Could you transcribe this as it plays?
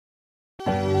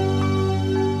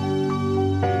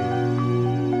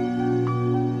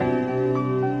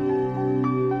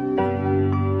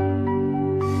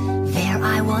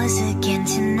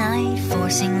again tonight,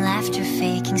 forcing laughter,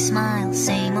 faking smiles,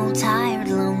 same old tired,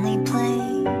 lonely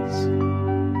place.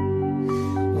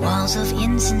 Walls of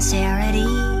insincerity,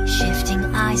 shifting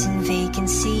eyes in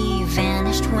vacancy,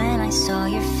 vanished when I saw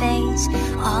your face.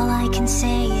 All I can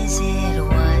say is it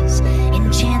was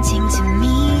enchanting to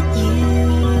meet you.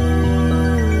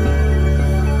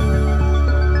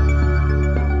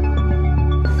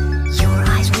 Your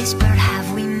eyes whispered,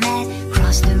 have we met?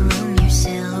 Across the room, your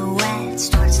silhouette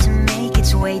starts to make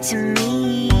its way to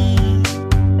me.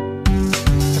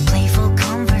 The playful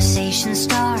conversation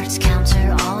starts,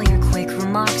 counter all your quick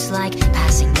remarks like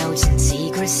passing notes in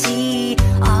secrecy.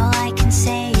 All I can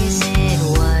say is it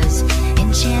was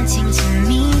enchanting to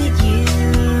meet you.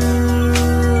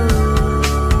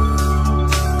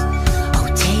 Oh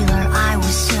Taylor, I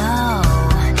was so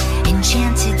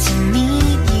enchanted to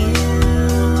meet you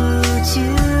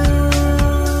too.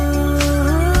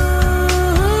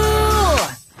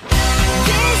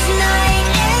 This night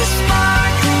is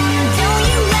sparkling, don't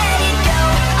you let it go.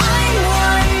 I'm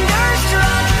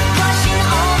wonderstruck, blushing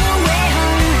all the way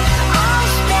home. I'll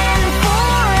spend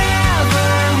forever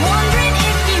wondering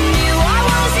if you knew I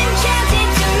was enchanted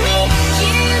to meet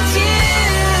you too.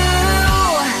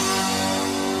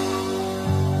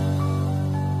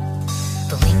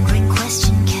 The lingering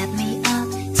question kept me up.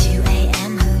 2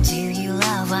 a.m. Who do you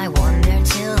love? I wonder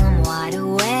till I'm wide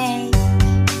awake.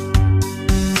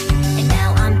 And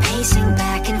now I'm pacing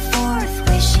back and forth,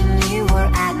 wishing you were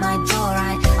at my door.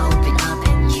 I'd open up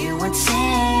and you would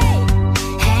say,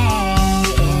 hey,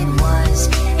 it was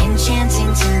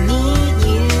enchanting to meet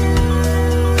you.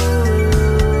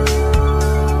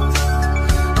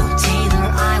 Oh Taylor,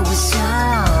 I was so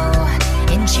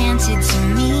enchanted to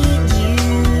meet you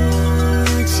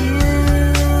too.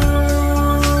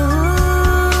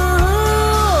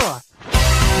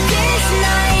 This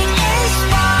night is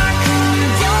sparkling,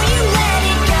 don't you let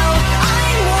it go.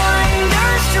 I'm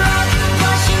wonderstruck,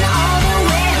 blushing all the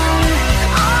way home.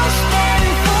 I'll spend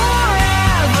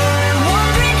forever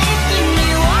wondering if you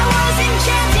knew I was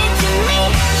enchanted to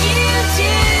meet you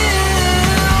too.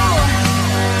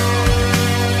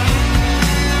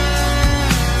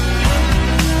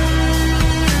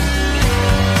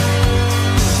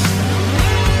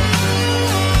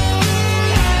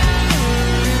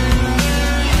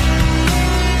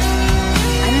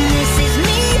 And this is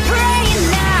me praying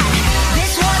that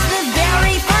this was the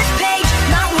very first page,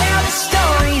 not where the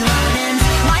storyline ends.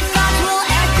 My thoughts will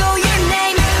echo your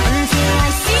name until I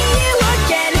see you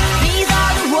again. These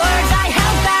are the words I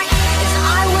held back as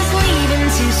I was leaving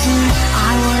too soon.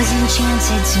 I was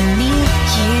enchanted to meet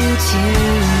you too.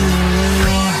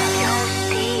 Don't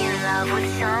be in love with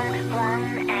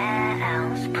someone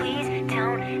else. Please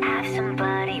don't have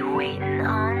somebody waiting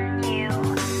on you.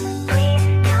 Please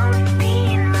don't be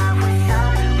in love with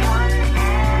someone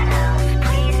else.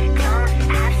 Please don't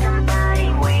have somebody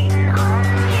waiting on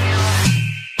you.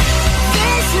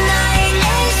 This night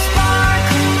is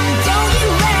sparkling, don't you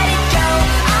let it go.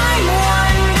 I'm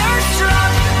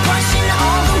wonderstruck, blushing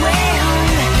all the way home.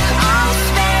 I'll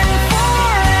spend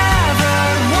forever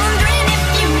wondering if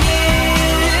you knew.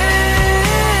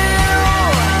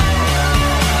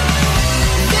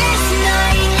 This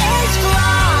night is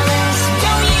flawless,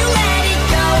 don't you let it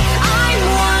go. I'm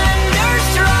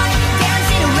wonderstruck,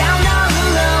 dancing around all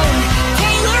alone.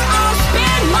 Taylor, I'll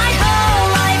spend my whole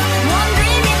life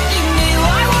wondering if you knew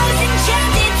I was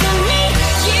enchanted to meet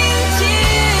you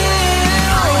too.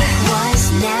 I was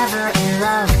never in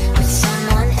love with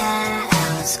someone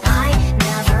else. I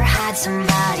never had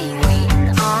somebody waiting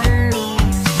on me.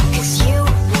 'Cause you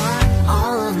were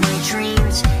all of my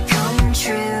dreams come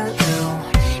true.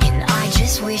 And I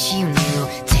just wish you knew,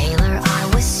 Taylor, I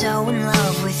was so in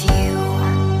love with you.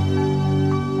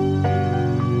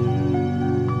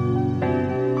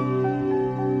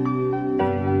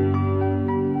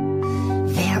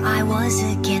 There I was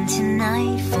again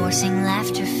tonight, forcing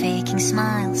laughter, faking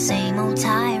smiles, same old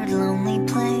tired, lonely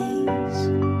place.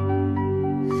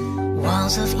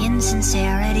 Walls of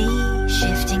insincerity,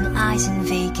 shifting eyes in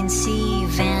vacancy,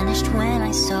 vanished when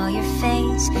I saw your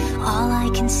face. All I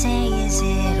can say is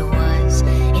it was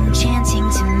enchanting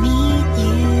to meet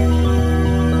you.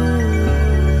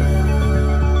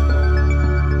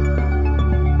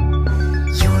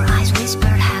 Your eyes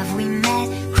whispered, have we met?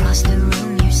 Across the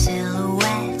room, your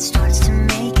silhouette starts to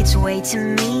make its way to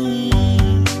me.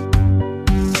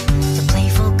 The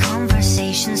playful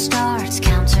conversation starts,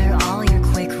 counter all your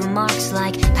quick remarks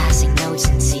like passing notes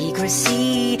in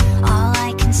secrecy. All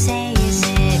I can say is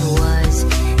it was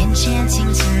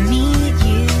enchanting to meet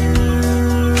you.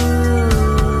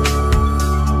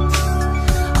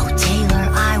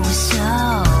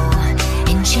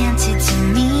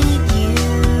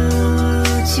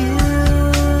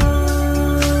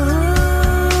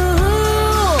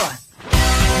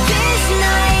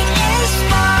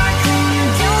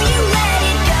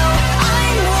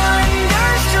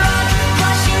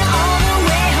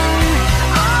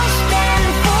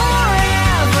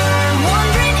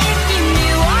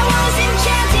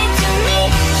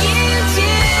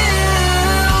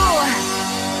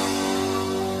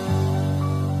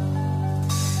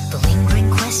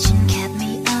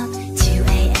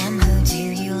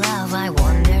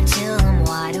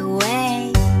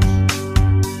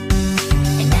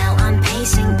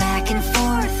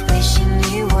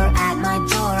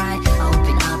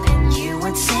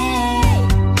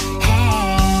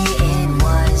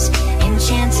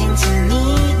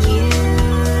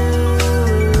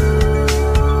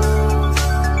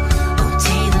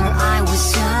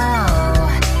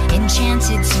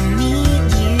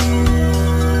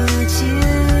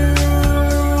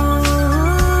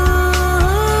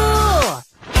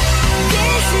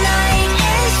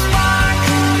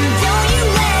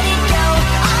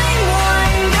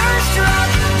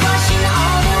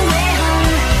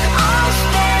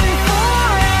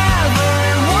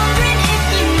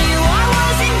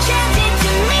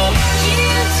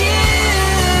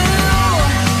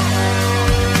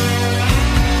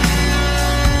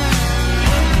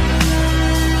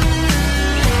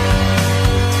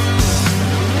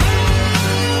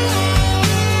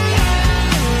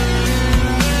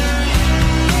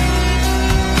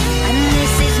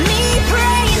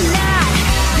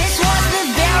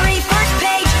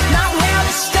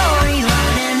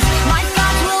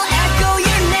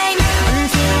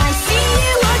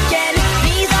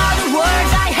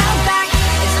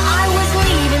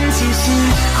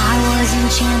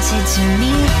 enchanted to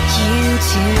meet you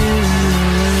too.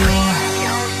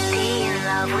 Don't be in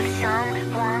love with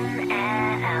someone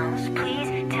else. Please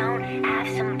don't have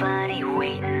somebody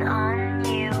waiting on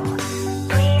you.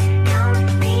 Please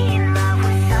don't be in love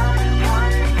with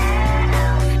someone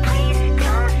else. Please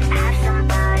don't have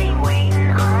somebody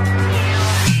waiting on you.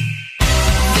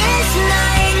 This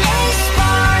night is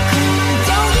sparkling,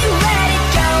 don't you let it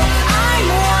go. I'm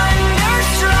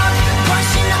wonderstruck,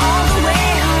 blushing all the way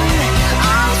home.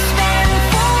 I'll spend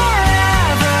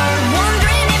forever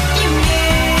wondering if you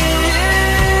knew.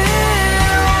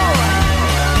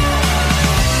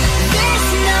 This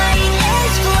night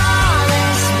is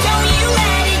flawless, don't you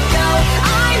let it go.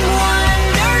 I'm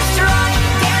wonderstruck,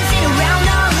 dancing around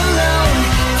all alone.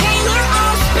 Taylor,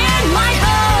 I'll spend my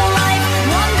whole life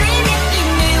wondering if you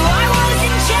knew I was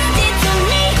enchanted to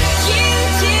meet you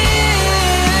too.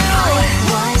 I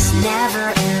was never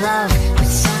in love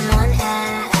with someone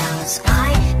else. I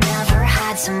never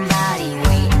had somebody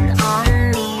waiting on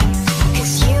me.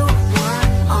 'Cause you were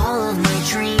all of my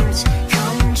dreams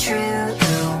come true.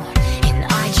 And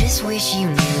I just wish you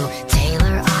knew,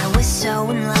 Taylor, I was so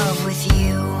in love with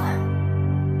you.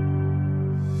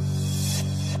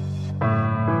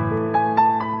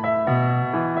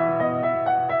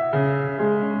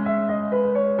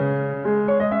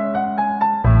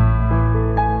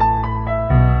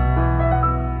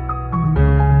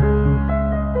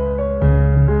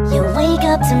 You wake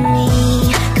up to me,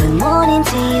 good morning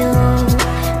to you.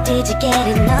 Did you get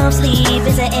enough sleep?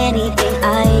 Is there anything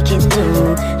I can do?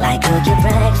 Like cook your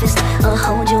breakfast or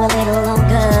hold you a little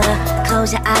longer?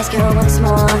 Close your eyes, girl, once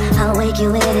more. I'll wake you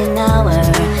in an hour.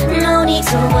 No need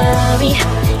to worry,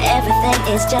 everything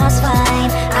is just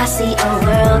fine. I see a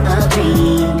world of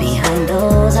dreams behind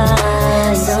those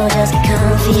eyes. So just get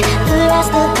comfy, the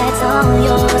rest of that's all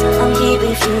yours. I'm here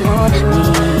if you want me,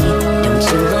 don't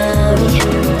you worry.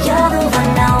 You're the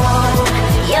one I want,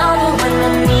 you're the one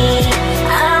I need.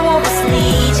 I won't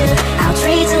mislead you, I'll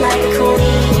treat you like a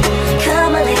queen.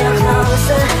 Come a little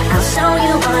closer, I'll show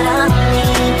you what I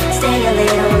mean. Stay a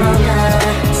little longer,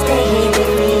 stay here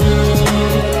with me.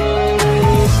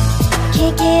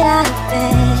 Can't get out of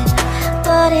bed,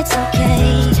 but it's okay.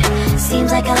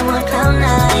 Seems like I'm on cloud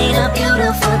nine, a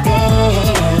beautiful day.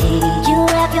 You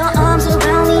wrap your arms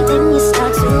around me, then you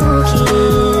start to kiss.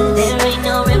 There ain't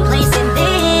no replacing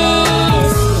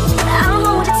this. I'll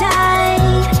hold you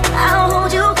tight, I'll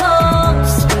hold you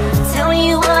close. Tell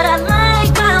you what I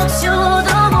like about you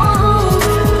the most.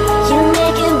 You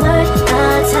make it worth the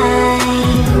time,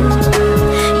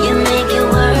 you make it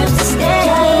worth to stay.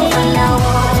 You're the one I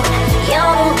want,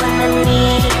 you're the one I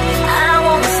need. I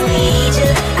won't mislead you,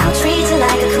 I'll treat you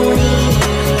like a queen.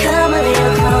 Come a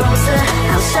little closer,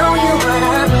 I'll show you what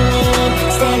I mean.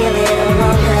 Stay a little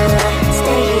longer,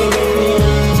 stay here with me.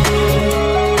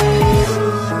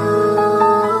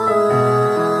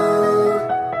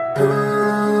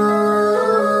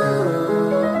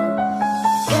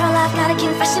 Girl, I've got a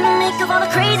confession to make. Of all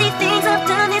the crazy things I've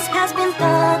done, this has been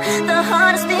the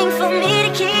hardest thing for me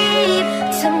to keep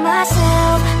to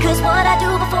myself. 'Cause what I do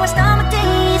before I start my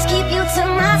days, keep you to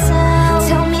myself.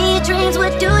 Tell me your dreams,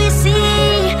 what do you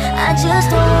see? I just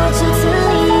want you to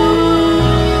leave,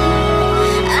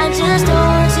 I just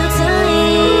want you to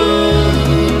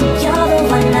leave. You're the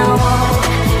one I want,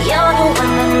 you're the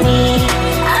one I need.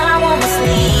 I won't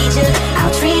mislead you,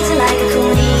 I'll treat you like a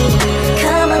queen.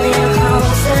 Come a little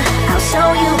closer, I'll show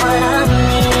you what I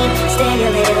mean. Stay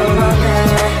a little longer,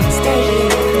 stay here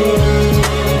with me.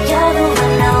 You're the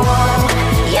one I want,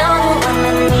 you're the one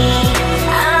I need.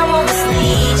 I won't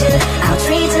mislead you, I'll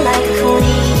treat you like a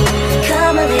queen.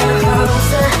 Come a little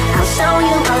closer, I'll show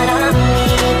you what I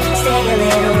mean. Stay a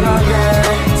little longer,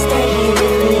 stay here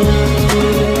with me.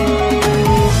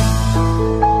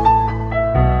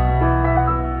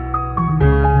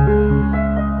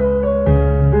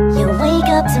 You wake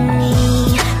up to me,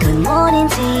 good morning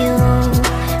to you.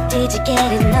 Did you get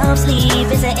enough sleep?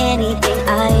 Is there anything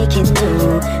I can do?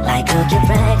 Like cook your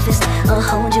breakfast or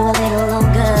hold you a little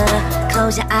longer?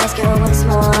 Close your eyes, girl, once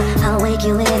more. I'll wake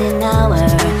you in an hour.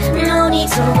 No need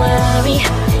to worry,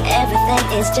 everything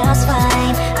is just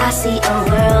fine. I see a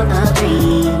world of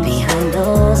dreams behind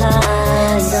those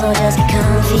eyes. So just get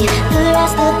comfy, the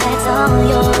rest of that's all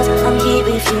yours. I'm here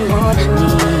if you want me,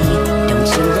 don't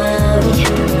you worry.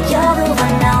 You're the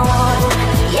one I want,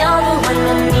 you're the one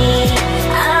I need.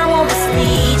 I won't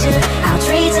mislead you, I'll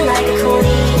treat you like a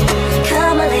queen.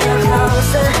 Come a little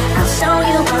closer, I'll show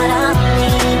you what I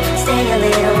mean. Stay a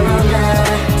little longer,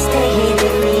 stay here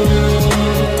with me.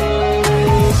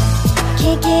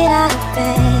 Can't get out of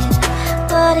bed,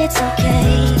 but it's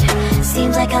okay.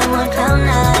 Seems like I'm on cloud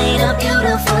nine, a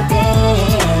beautiful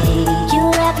day.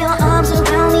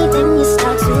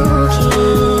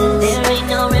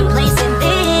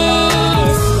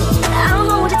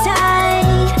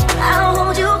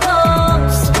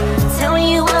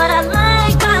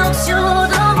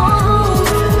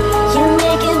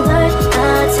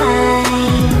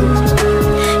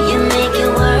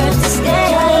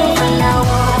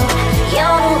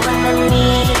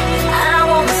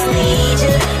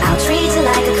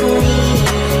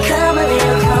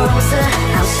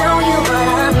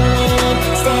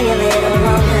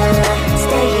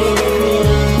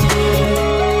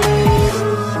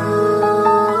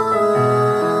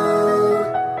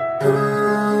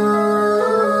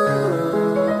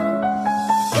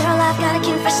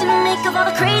 confession to make of all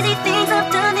the crazy things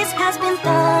I've done. This has been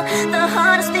the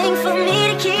hardest thing for me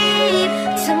to keep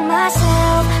to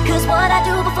myself. Cause what I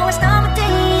do before I start my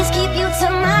days, keep you to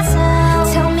myself.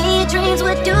 Tell me your dreams,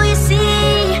 what do you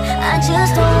see? I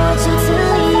just don't want you to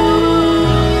leave.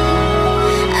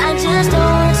 I just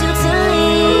don't want you to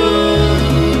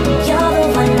leave. You're the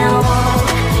one I want,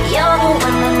 you're the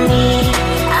one I need.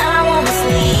 I won't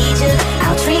mislead you,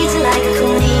 I'll treat you like a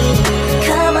queen.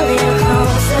 Come a little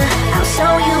closer, I'll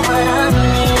show you what I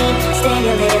mean. Stay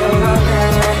a little longer,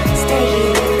 stay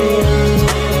here with me.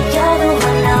 You're the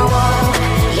one I want,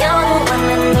 you're the one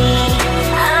I need.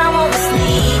 I won't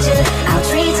mislead you, I'll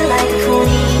treat you like a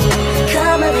queen.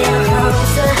 Come a little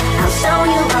closer, I'll show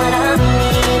you what I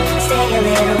mean. Stay a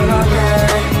little longer,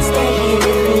 stay here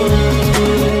with me.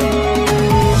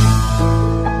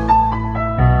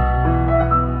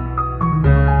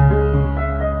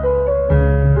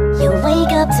 You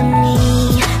wake up to me,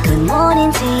 good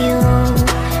morning to you.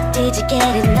 Did you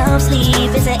get enough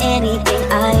sleep? Is there anything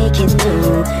I can do?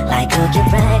 Like cook your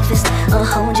breakfast or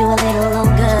hold you a little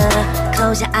longer?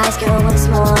 Close your eyes, girl, once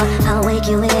more, I'll wake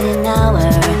you in an hour.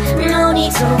 No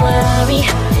need to worry,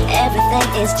 everything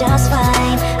is just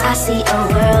fine. I see a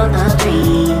world of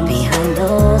dreams behind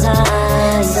those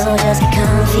eyes. So just get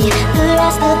comfy, the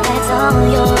rest of that's all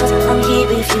yours. I'm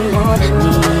here if you want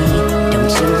me,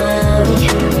 don't you worry.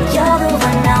 You're the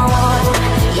one I want,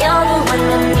 you're the one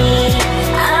I need.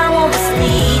 I won't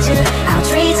mislead you, I'll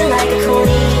treat you like a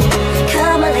queen.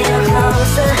 Come a little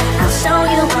closer, I'll show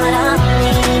you what I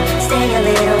mean. Stay a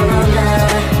little longer,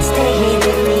 stay here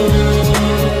with me.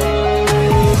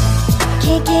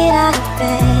 Can't get out of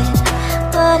bed,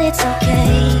 but it's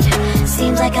okay.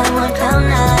 Seems like I'm on cloud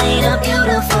nine, a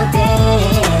beautiful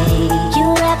day.